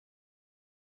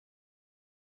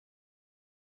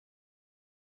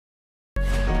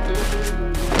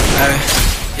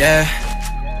yeah.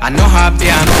 I know how I be,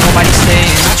 I know nobody's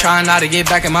staying. I try not to get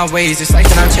back in my ways. This life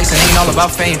that I'm chasing ain't all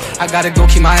about fame. I gotta go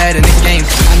keep my head in the game.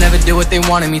 I never did what they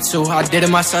wanted me to. I did it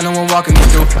myself, no one walking me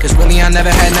through. Cause really I never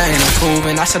had nothing to prove.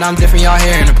 And I said I'm different, y'all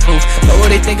hearing the proof. But what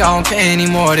they think I don't care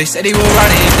anymore. They said they were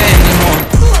right, ain't there anymore.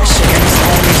 That shit got me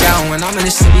slowing me down. When I'm in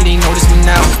the city, they notice me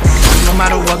now. No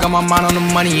matter what, got my mind on the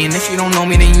money. And if you don't know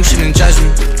me, then you shouldn't judge me.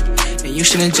 Then you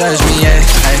shouldn't judge me, yeah,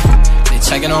 hey.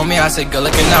 Checking on me, I said good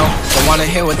looking out. Don't wanna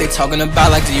hear what they talking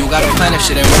about, like do you got a plan if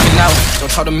shit ain't working out?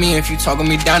 Don't talk to me if you talking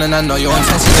me down, and I know your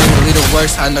intentions ain't really the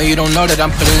worst. I know you don't know that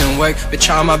I'm putting in work, been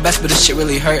trying my best, but this shit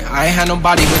really hurt. I ain't had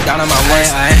nobody but down on my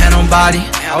worst. I ain't had nobody,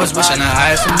 I was wishing I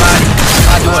had somebody. If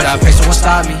I do it, I pray someone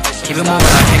stop me. Keep it moving,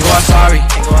 I can't go out sorry.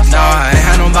 No, I ain't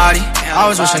had nobody, I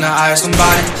was wishing I had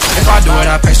somebody. If I do it,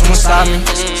 I pray someone stop me.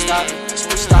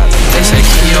 They say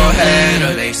keep your head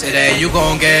up, they say that you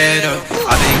gon' get up.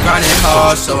 I've been grinding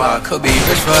hard so I could be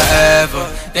rich forever.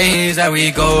 Things that we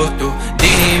go through,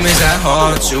 demons that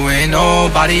haunt you. Ain't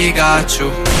nobody got you,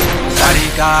 nobody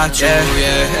got you,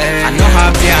 yeah. I know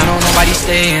how I be, I know nobody's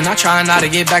staying. I try not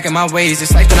to get back in my ways.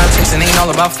 This life that I'm chasing ain't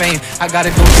all about fame. I gotta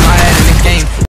go to my head in the game.